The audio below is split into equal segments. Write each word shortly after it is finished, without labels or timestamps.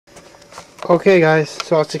Okay guys,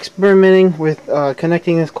 so I was experimenting with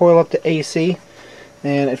connecting this coil up to AC,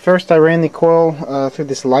 and at first I ran the coil through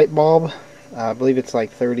this light bulb. I believe it's like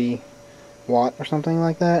 30 watt or something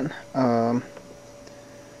like that.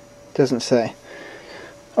 Doesn't say.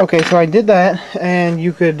 Okay, so I did that, and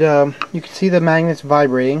you could see the magnets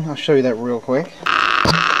vibrating. I'll show you that real quick.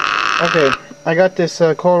 Okay, I got this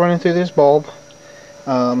coil running through this bulb,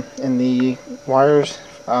 and the wires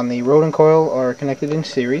on the Rodin coil are connected in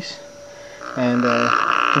series. And you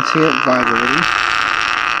can see it vibrating.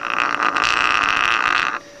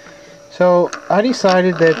 So I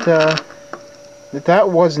decided that that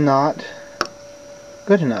was not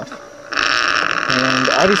good enough, and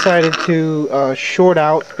I decided to short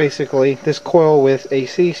out basically this coil with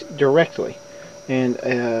AC directly.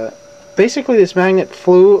 And basically this magnet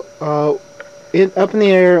flew up in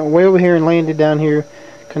the air way over here and landed down here,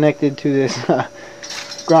 connected to this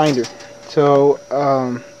grinder. So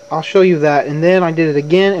I'll show you that, and then I did it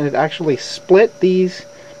again, and it actually split these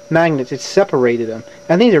magnets. It separated them,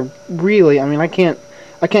 and these are really, I mean, I can't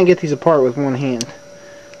get these apart with one hand.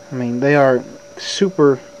 I mean, they are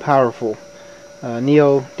super powerful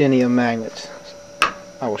neodymium magnets.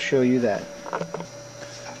 I will show you that.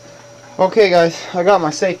 Okay, guys, I got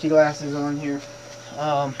my safety glasses on here.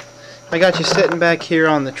 I got you sitting back here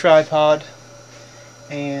on the tripod,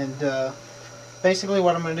 and basically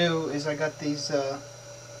what I'm going to do is I got these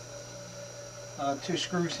two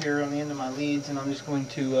screws here on the end of my leads, and I'm just going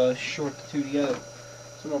to short the two together.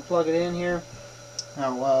 So I'm going to plug it in here.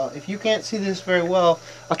 Now if you can't see this very well,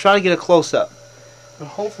 I'll try to get a close-up, but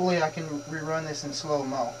hopefully I can rerun this in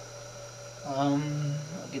slow-mo. I'll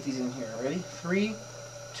get these in here. Ready? 3,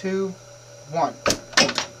 2, 1.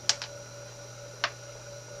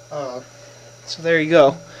 So there you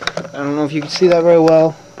go. I don't know if you can see that very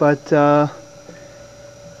well, but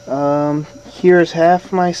here's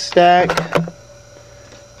half my stack.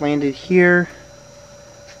 Landed here.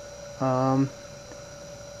 All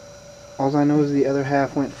I know is the other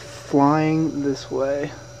half went flying this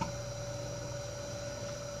way.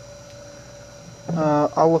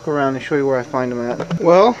 I'll look around and show you where I find them at.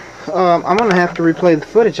 Well, I'm gonna have to replay the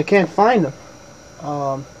footage. I can't find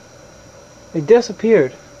them. They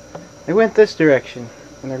disappeared. They went this direction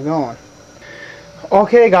and they're gone.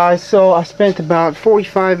 Okay guys, so I spent about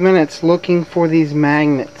 45 minutes looking for these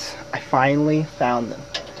magnets. I finally found them.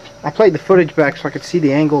 I played the footage back so I could see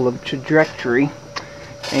the angle of trajectory,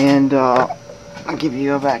 and I'll give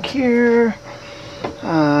you a back here,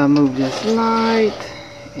 move this light,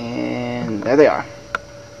 and there they are.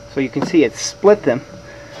 So you can see it split them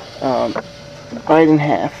right in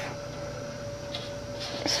half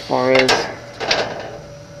as far as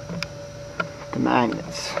the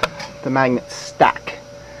magnet stack.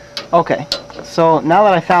 Okay, so now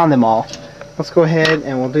that I found them all, let's go ahead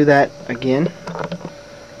and we'll do that again.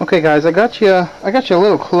 Okay guys, I got you a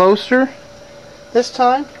little closer this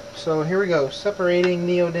time. So here we go, separating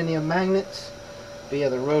neodymium magnets via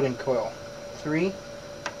the Rodin coil. 3,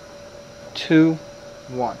 2,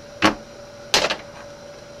 1.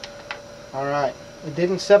 Alright, it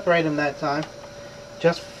didn't separate them that time,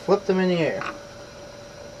 just flipped them in the air.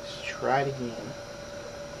 Let's try it again.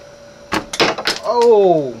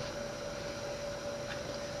 Oh!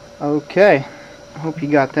 Okay, I hope you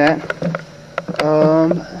got that.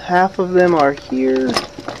 Half of them are here,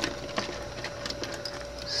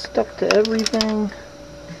 stuck to everything,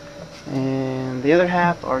 and the other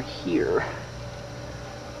half are here.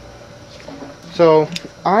 So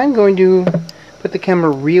I'm going to put the camera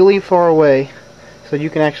really far away so you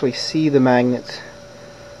can actually see the magnets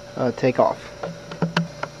take off.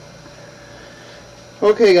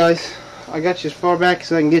 Okay guys, I got you as far back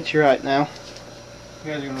as I can get you right now.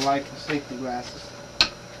 You guys are going to like the safety glasses.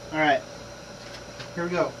 Alright. Here we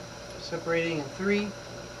go. Separating in 3,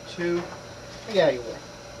 2, get out of your way.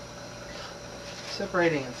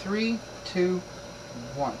 Separating in 3, 2,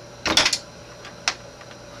 1.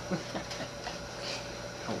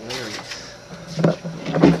 Hilarious.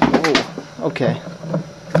 Oh, okay.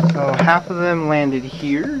 So half of them landed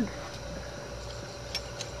here,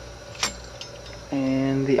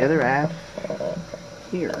 and the other half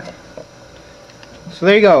here. So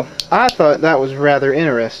there you go. I thought that was rather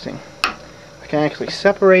interesting. Can actually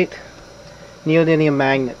separate neodymium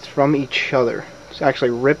magnets from each other. It's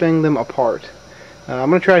actually ripping them apart. I'm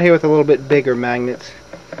going to try it here with a little bit bigger magnets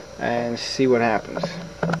and see what happens.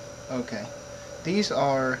 Okay, these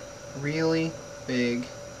are really big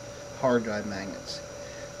hard drive magnets.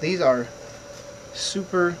 These are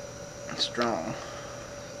super strong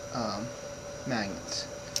magnets.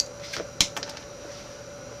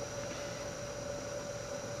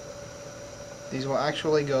 These will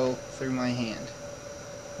actually go through my hand.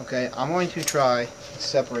 Okay, I'm going to try to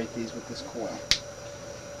separate these with this coil.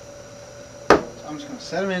 So I'm just going to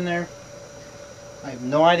set them in there. I have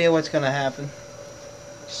no idea what's going to happen.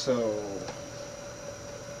 So,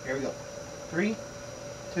 here we go. 3,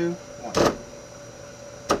 2, 1.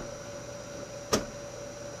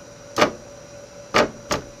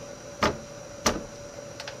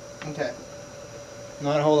 Okay,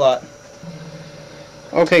 not a whole lot.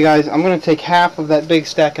 Okay guys, I'm going to take half of that big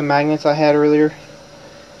stack of magnets I had earlier,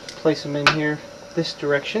 place them in here this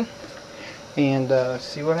direction, and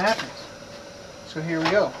see what happens. So here we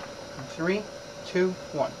go. 3, 2,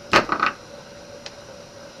 1.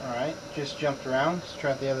 Alright, just jumped around. Let's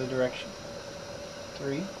try it the other direction.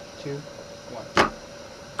 3, 2, 1.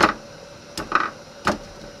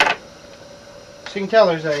 So you can tell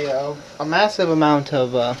there's a massive amount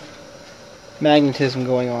of magnetism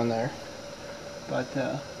going on there. But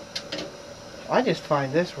I just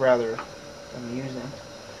find this rather amusing.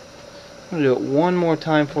 I'm going to do it one more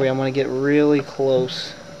time for you. I'm going to get really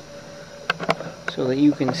close so that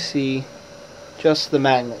you can see just the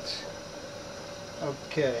magnets.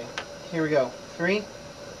 Okay, here we go. 3,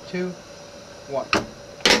 2, 1.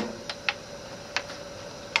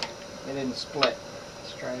 It didn't split.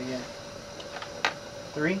 Let's try it again.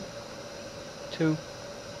 3, 2,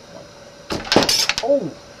 1.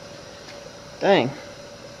 Oh! Dang.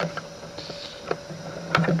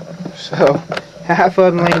 So, half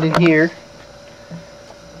of them landed here,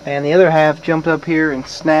 and the other half jumped up here and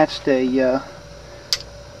snatched a,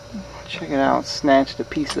 check it out, snatched a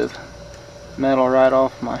piece of metal right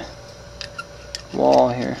off my wall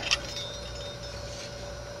here.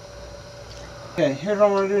 Okay, here's what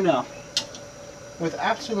I'm going to do now. With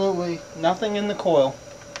absolutely nothing in the coil,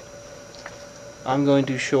 I'm going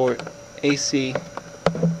to short AC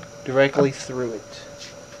directly through it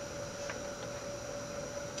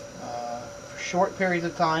for short periods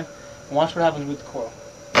of time, and watch what happens with the coil.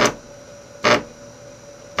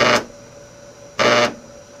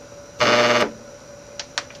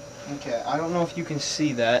 Okay, I don't know if you can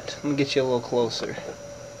see that. Let me get you a little closer.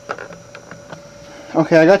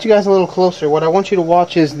 Okay, I got you guys a little closer. What I want you to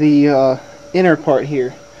watch is the inner part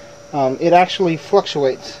here. It actually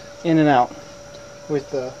fluctuates in and out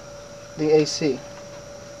with the AC.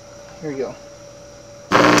 Here we go.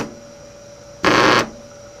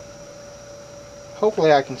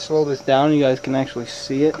 Hopefully I can slow this down. You guys can actually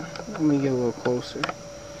see it. Let me get a little closer.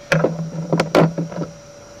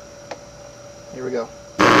 Here we go.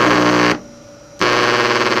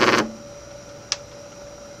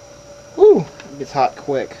 Woo! It gets hot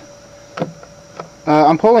quick.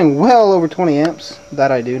 I'm pulling well over 20 amps.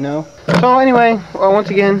 That I do know. So anyway, once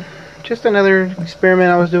again, just another experiment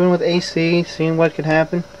I was doing with AC, seeing what could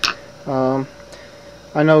happen.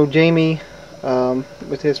 I know Jamie,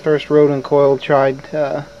 with his first Rodin coil, tried,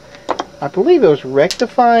 I believe it was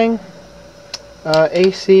rectifying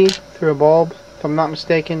AC through a bulb, if I'm not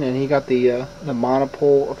mistaken, and he got the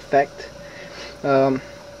monopole effect.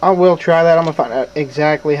 I will try that. I'm going to find out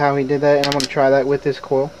exactly how he did that, and I'm going to try that with this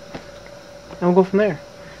coil, and we'll go from there.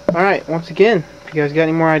 Alright, once again, if you guys got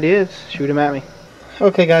any more ideas, shoot them at me.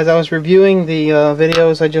 Okay guys, I was reviewing the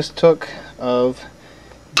videos I just took of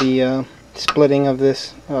the splitting of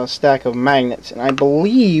this stack of magnets, and I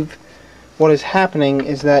believe what is happening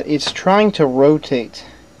is that it's trying to rotate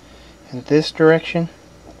in this direction,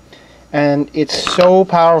 and it's so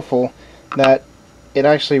powerful that it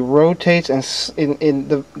actually rotates, and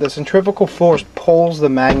the centrifugal force pulls the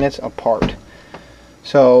magnets apart.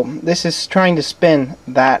 So this is trying to spin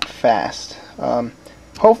that fast.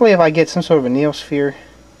 Hopefully if I get some sort of a neosphere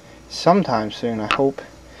sometime soon, I hope,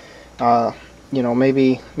 you know,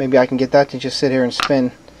 maybe I can get that to just sit here and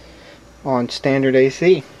spin on standard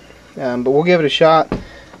AC. But we'll give it a shot.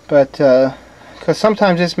 But because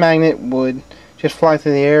sometimes this magnet would just fly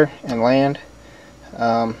through the air and land,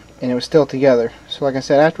 and it was still together. So like I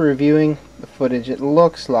said, after reviewing the footage, it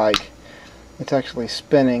looks like it's actually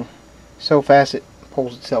spinning so fast it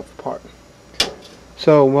pulls itself apart.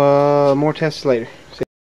 So more tests later.